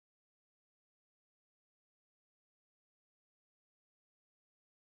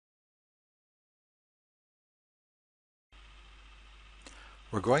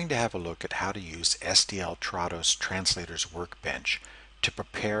We're going to have a look at how to use SDL Trados Translator's Workbench to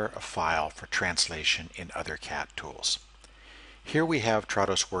prepare a file for translation in other CAT tools. Here we have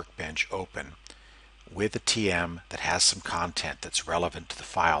Trados Workbench open with a TM that has some content that's relevant to the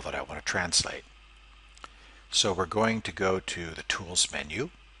file that I want to translate. So we're going to go to the Tools menu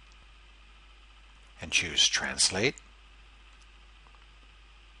and choose Translate.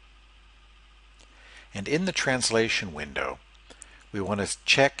 And in the translation window, we want to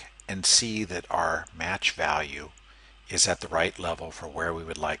check and see that our match value is at the right level for where we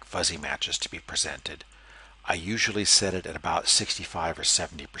would like fuzzy matches to be presented. I usually set it at about 65 or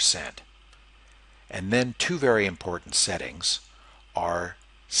 70%. And then two very important settings are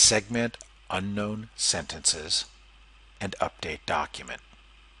segment unknown sentences and update document.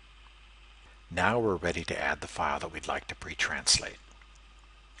 Now we're ready to add the file that we'd like to pre-translate.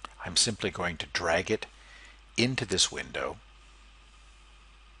 I'm simply going to drag it into this window.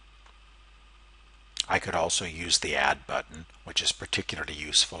 I could also use the Add button, which is particularly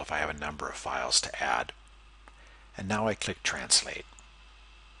useful if I have a number of files to add. And now I click Translate.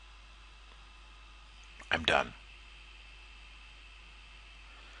 I'm done.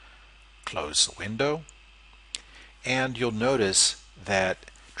 Close the window. And you'll notice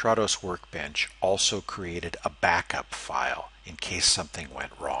that Trados Workbench also created a backup file in case something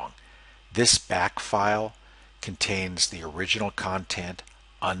went wrong. This back file contains the original content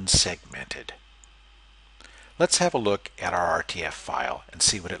unsegmented. Let's have a look at our RTF file and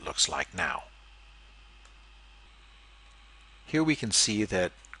see what it looks like now. Here we can see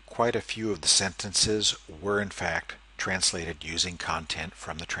that quite a few of the sentences were in fact translated using content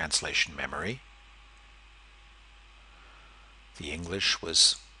from the translation memory. The English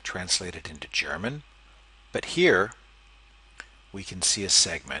was translated into German, but here we can see a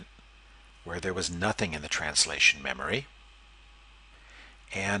segment where there was nothing in the translation memory,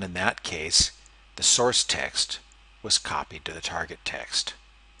 and in that case the source text was copied to the target text.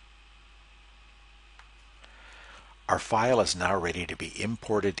 Our file is now ready to be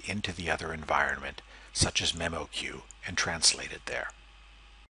imported into the other environment, such as memoQ, and translated there.